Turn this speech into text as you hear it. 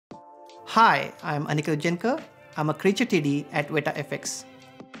Hi, I'm Aniket Ujjainkar. I'm a creature TD at Veta FX.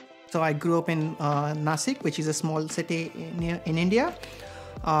 So I grew up in Nasik, which is a small city in India,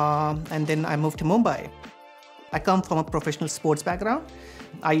 and then I moved to Mumbai. I come from a professional sports background.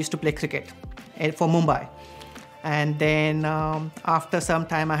 I used to play cricket for Mumbai. And then after some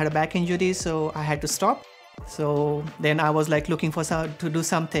time, I had a back injury, so I had to stop. So then I was like looking for to do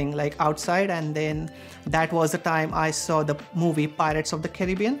something like outside, and then that was the time I saw the movie Pirates of the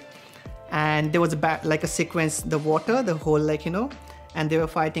Caribbean, and there was like a sequence, the water, the whole and they were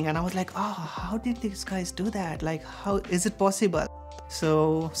fighting, and I was like, oh, how did these guys do that? Like, how is it possible?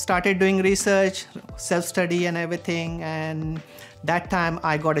 So started doing research, self-study and everything, and that time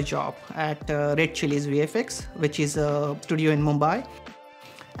I got a job at Red Chili's VFX, which is a studio in Mumbai,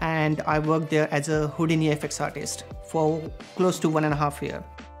 and I worked there as a Houdini FX artist for close to 1.5 years.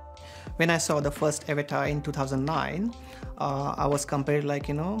 When I saw the first Avatar in 2009, I was compared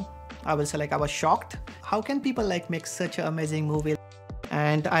I will say I was shocked. How can people make such an amazing movie?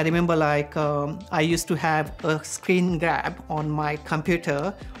 And I remember I used to have a screen grab on my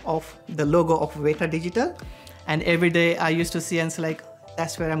computer of the logo of Veta Digital. And every day I used to see and say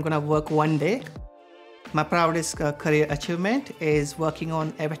that's where I'm gonna work one day. My proudest career achievement is working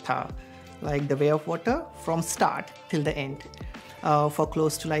on Avatar, like The Way of Water, from start till the end. For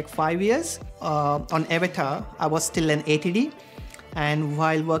close to 5 years. On Avatar, I was still an ATD. And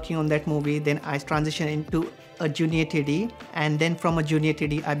while working on that movie, then I transitioned into a junior TD, and then from a junior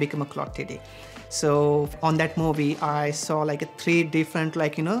TD, I became a clock TD. So on that movie, I saw three different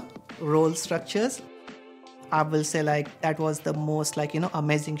role structures. I will say that was the most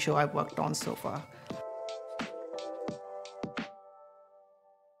amazing show I've worked on so far.